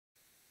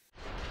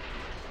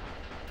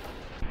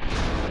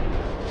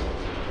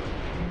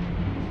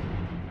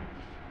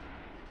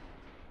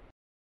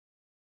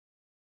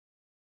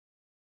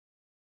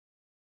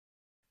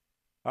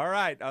All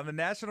right, on the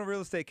National Real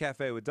Estate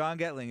Cafe with Don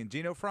Getling and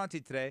Gino Franti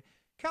today,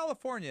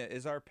 California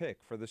is our pick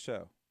for the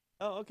show.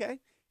 Oh, okay.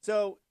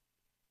 So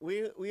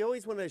we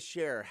always want to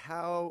share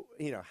how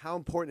how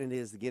important it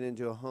is to get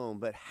into a home,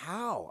 but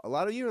how a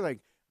lot of you are like,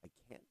 I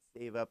can't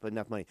save up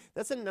enough money.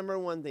 That's the number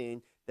one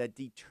thing that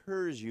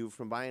deters you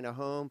from buying a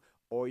home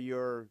or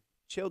your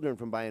children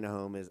from buying a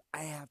home is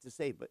I have to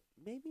save, but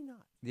maybe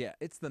not. Yeah,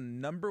 it's the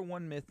number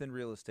one myth in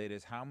real estate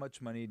is how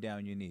much money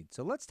down you need.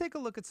 So let's take a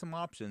look at some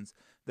options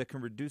that can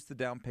reduce the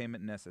down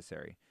payment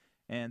necessary.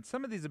 And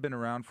some of these have been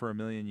around for a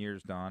million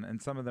years, Don,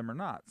 and some of them are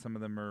not. Some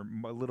of them are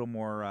a little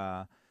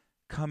more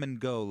come and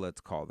go, let's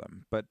call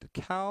them. But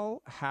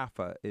Cal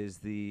HAFA is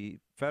the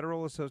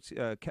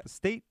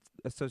state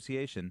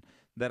association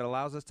that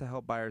allows us to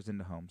help buyers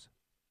into homes.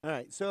 All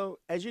right. So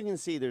as you can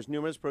see, there's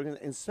numerous programs,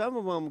 and some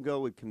of them go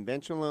with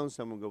conventional loans,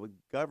 some will go with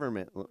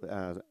government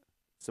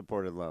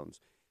supported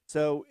loans.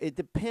 So it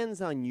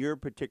depends on your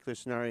particular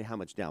scenario, how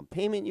much down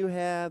payment you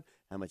have,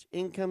 how much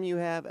income you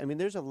have. I mean,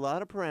 there's a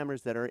lot of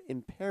parameters that are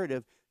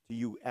imperative to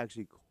you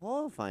actually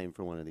qualifying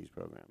for one of these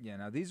programs. Yeah,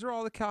 now these are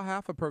all the Cal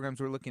HAFA programs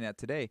we're looking at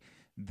today.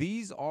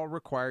 These all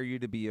require you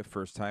to be a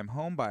first-time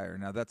home buyer.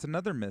 Now that's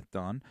another myth,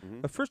 Don.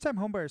 Hmm. A first-time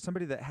home buyer is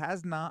somebody that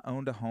has not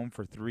owned a home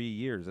for 3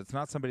 years. It's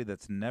not somebody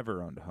that's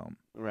never owned a home.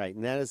 Right,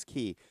 and that is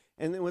key.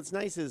 And then what's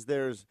nice is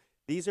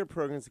these are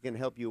programs that can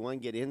help you one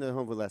get into the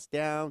home with less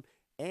down,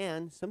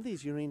 and some of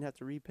these you don't even have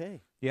to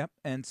repay. Yep.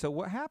 And so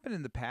what happened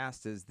in the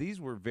past is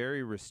these were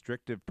very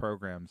restrictive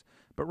programs.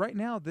 But right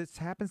now, this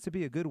happens to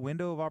be a good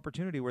window of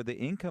opportunity where the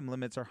income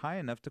limits are high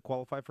enough to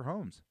qualify for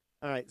homes.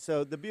 All right,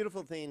 so the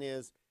beautiful thing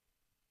is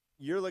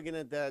you're looking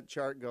at that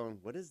chart going,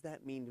 what does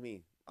that mean to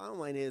me? Bottom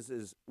line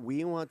is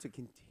we want to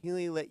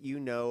continually let you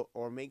know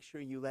or make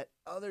sure you let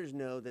others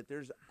know that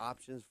there's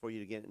options for you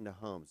to get into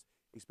homes,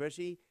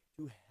 especially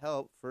to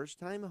help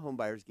first-time home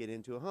buyers get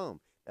into a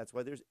home. That's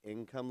why there's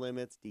income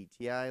limits,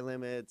 DTI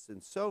limits,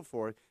 and so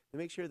forth to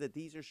make sure that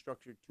these are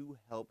structured to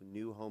help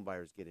new home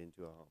buyers get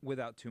into a home.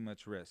 Without too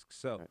much risk.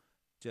 So, Right.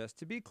 just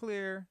to be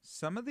clear,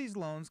 some of these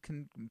loans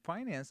can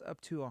finance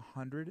up to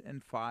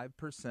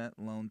 105%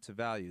 loan to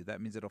value. That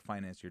means it'll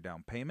finance your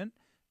down payment,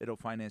 it'll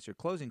finance your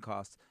closing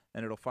costs,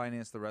 and it'll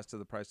finance the rest of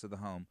the price of the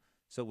home.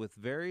 So, with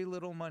very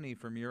little money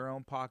from your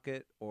own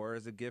pocket or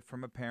as a gift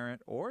from a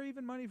parent or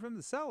even money from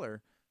the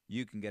seller,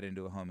 you can get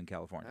into a home in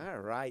California. All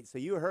right. So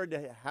you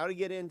heard how to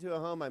get into a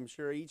home. I'm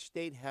sure each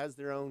state has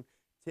their own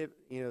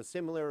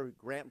similar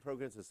grant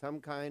programs of some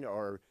kind,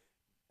 or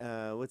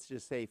let's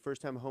just say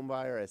first-time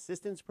homebuyer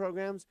assistance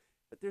programs.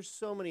 But there's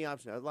so many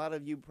options. A lot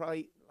of you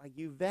probably, like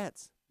you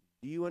vets,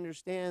 do you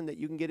understand that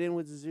you can get in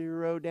with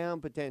zero down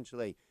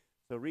potentially?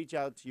 So reach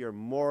out to your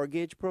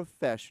mortgage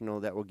professional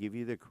that will give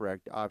you the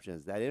correct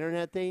options. That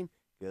internet thing,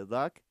 good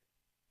luck.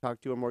 Talk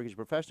to a mortgage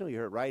professional. You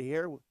heard it right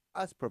here.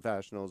 Us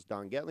professionals,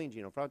 Don Getling,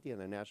 Gino Fronti, and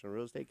the National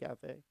Real Estate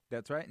Cafe.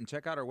 That's right. And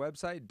check out our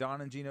website,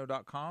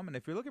 don&gino.com. And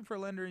if you're looking for a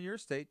lender in your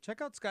state,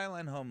 check out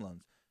Skyline Home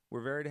Loans.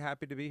 We're very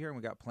happy to be here, and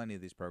we got plenty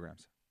of these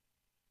programs.